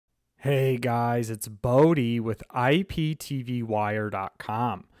Hey guys, it's Bodie with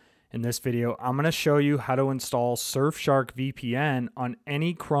IPTVWire.com. In this video, I'm going to show you how to install Surfshark VPN on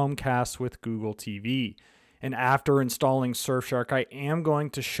any Chromecast with Google TV. And after installing Surfshark, I am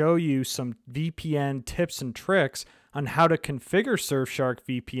going to show you some VPN tips and tricks on how to configure Surfshark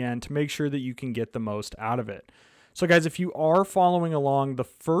VPN to make sure that you can get the most out of it. So guys, if you are following along, the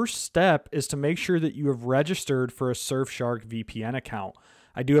first step is to make sure that you have registered for a Surfshark VPN account.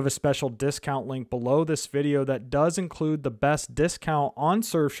 I do have a special discount link below this video that does include the best discount on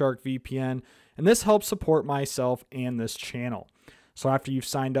Surfshark VPN, and this helps support myself and this channel. So after you've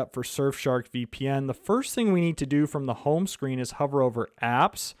signed up for Surfshark VPN, the first thing we need to do from the home screen is hover over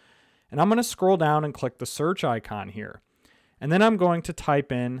Apps, and I'm going to scroll down and click the search icon here. And then I'm going to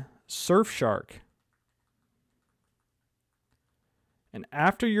type in Surfshark. And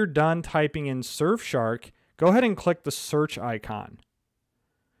after you're done typing in Surfshark, go ahead and click the search icon.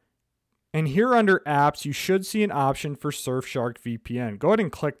 And here under apps, you should see an option for Surfshark VPN. Go ahead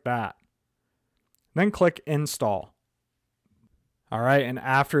and click that. Then click install. All right, and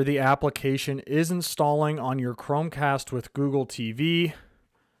after the application is installing on your Chromecast with Google TV,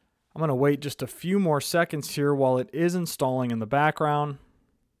 I'm going to wait just a few more seconds here while it is installing in the background.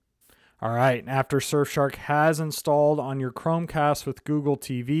 All right, after Surfshark has installed on your Chromecast with Google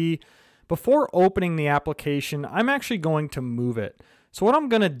TV, before opening the application, I'm actually going to move it. So what I'm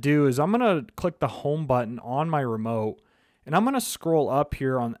going to do is I'm going to click the home button on my remote, and I'm going to scroll up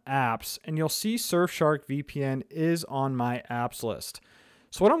here on apps, and you'll see Surfshark VPN is on my apps list.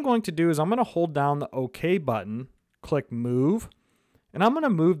 So what I'm going to do is I'm going to hold down the OK button, click move, and I'm going to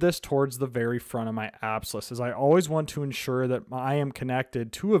move this towards the very front of my apps list, as I always want to ensure that I am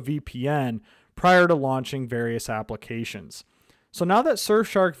connected to a VPN prior to launching various applications. So now that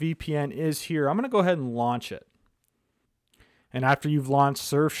Surfshark VPN is here, I'm going to go ahead and launch it. And after you've launched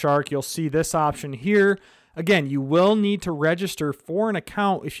Surfshark, you'll see this option here. Again, you will need to register for an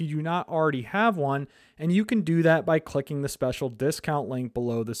account if you do not already have one, and you can do that by clicking the special discount link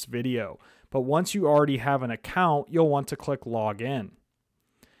below this video. But once you already have an account, you'll want to click log in.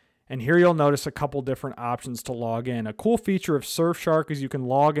 And here you'll notice a couple different options to log in. A cool feature of Surfshark is you can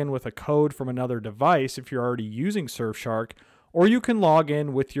log in with a code from another device if you're already using Surfshark, or you can log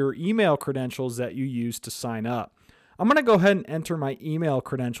in with your email credentials that you use to sign up. I'm going to go ahead and enter my email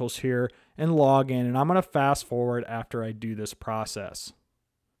credentials here and log in, and I'm going to fast forward after I do this process.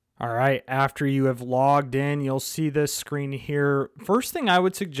 All right, after you have logged in, you'll see this screen here. First thing I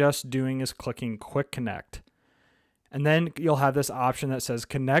would suggest doing is clicking Quick Connect. And then you'll have this option that says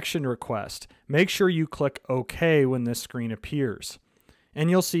Connection Request. Make sure you click OK when this screen appears. And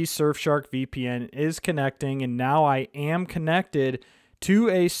you'll see Surfshark VPN is connecting, and now I am connected to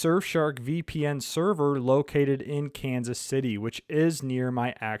a Surfshark VPN server located in Kansas City, which is near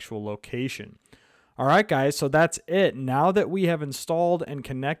my actual location. All right, guys, so that's it. Now that we have installed and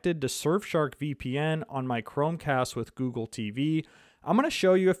connected to Surfshark VPN on my Chromecast with Google TV, I'm going to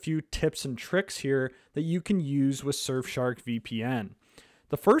show you a few tips and tricks here that you can use with Surfshark VPN.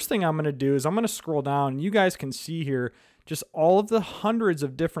 The first thing I'm going to do is I'm going to scroll down, and you guys can see here just all of the hundreds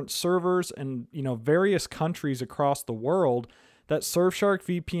of different servers and various countries across the world that Surfshark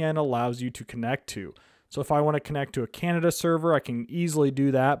VPN allows you to connect to. So if I want to connect to a Canada server, I can easily do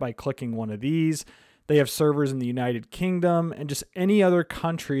that by clicking one of these. They have servers in the United Kingdom and just any other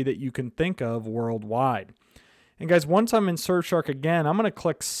country that you can think of worldwide. And guys, once I'm in Surfshark again, I'm going to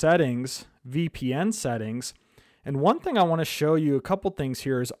click Settings, VPN Settings. And one thing I want to show you, a couple things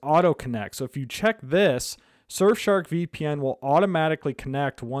here, is Auto Connect. So if you check this, Surfshark VPN will automatically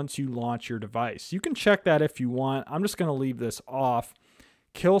connect once you launch your device. You can check that if you want. I'm just going to leave this off.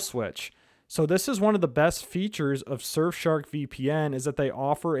 Kill switch. So this is one of the best features of Surfshark VPN, is that they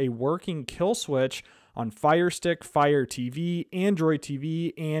offer a working kill switch on Fire Stick, Fire TV, Android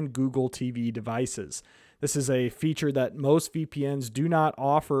TV, and Google TV devices. This is a feature that most VPNs do not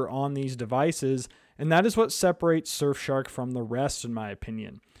offer on these devices, and that is what separates Surfshark from the rest, in my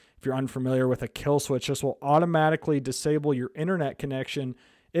opinion. If you're unfamiliar with a kill switch, this will automatically disable your internet connection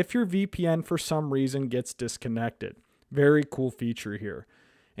if your VPN for some reason gets disconnected. Very cool feature here.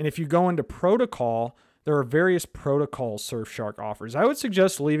 And if you go into protocol, there are various protocols Surfshark offers. I would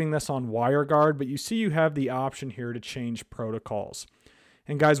suggest leaving this on WireGuard, but you see you have the option here to change protocols.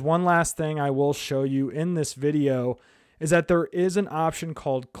 And guys, one last thing I will show you in this video is that there is an option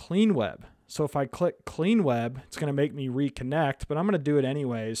called Clean Web. So if I click Clean Web, it's going to make me reconnect, but I'm going to do it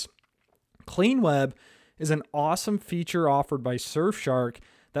anyways. Clean Web is an awesome feature offered by Surfshark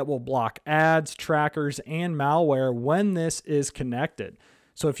that will block ads, trackers, and malware when this is connected.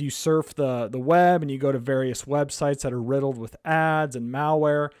 So if you surf the web and you go to various websites that are riddled with ads and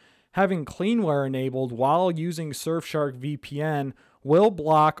malware, having cleanware enabled while using Surfshark VPN will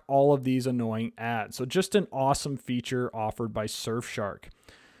block all of these annoying ads. So just an awesome feature offered by Surfshark.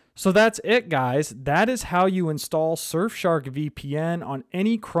 So that's it, guys. That is how you install Surfshark VPN on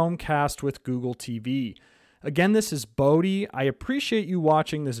any Chromecast with Google TV. Again, this is Bodie. I appreciate you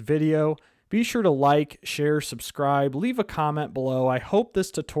watching this video. Be sure to like, share, subscribe, leave a comment below. I hope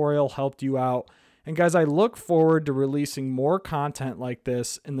this tutorial helped you out. And guys, I look forward to releasing more content like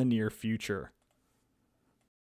this in the near future.